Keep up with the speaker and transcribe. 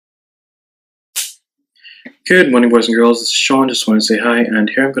Good morning, boys and girls. This is Shaun. Just want to say hi, and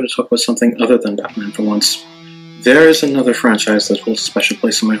here I'm going to talk about something other than Batman for once. There is another franchise that holds a special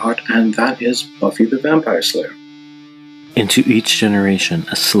place in my heart, and that is Buffy the Vampire Slayer. Into each generation,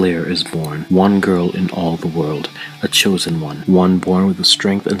 a Slayer is born. One girl in all the world, a chosen one. One born with the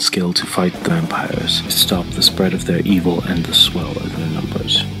strength and skill to fight the vampires, to stop the spread of their evil and the swell of their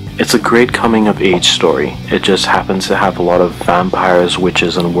numbers. It's a great coming-of-age story. It just happens to have a lot of vampires,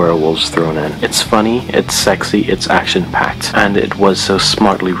 witches, and werewolves thrown in. It's funny, it's sexy, it's action-packed, and it was so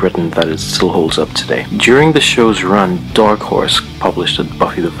smartly written that it still holds up today. During the show's run, Dark Horse published a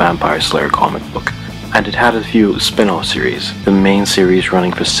Buffy the Vampire Slayer comic book, and it had a few spin-off series, the main series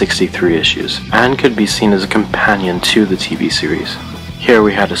running for 63 issues, and could be seen as a companion to the TV series. Here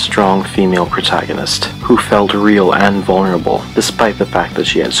we had a strong female protagonist, who felt real and vulnerable, despite the fact that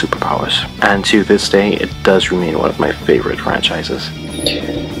she had superpowers. And to this day, it does remain one of my favorite franchises.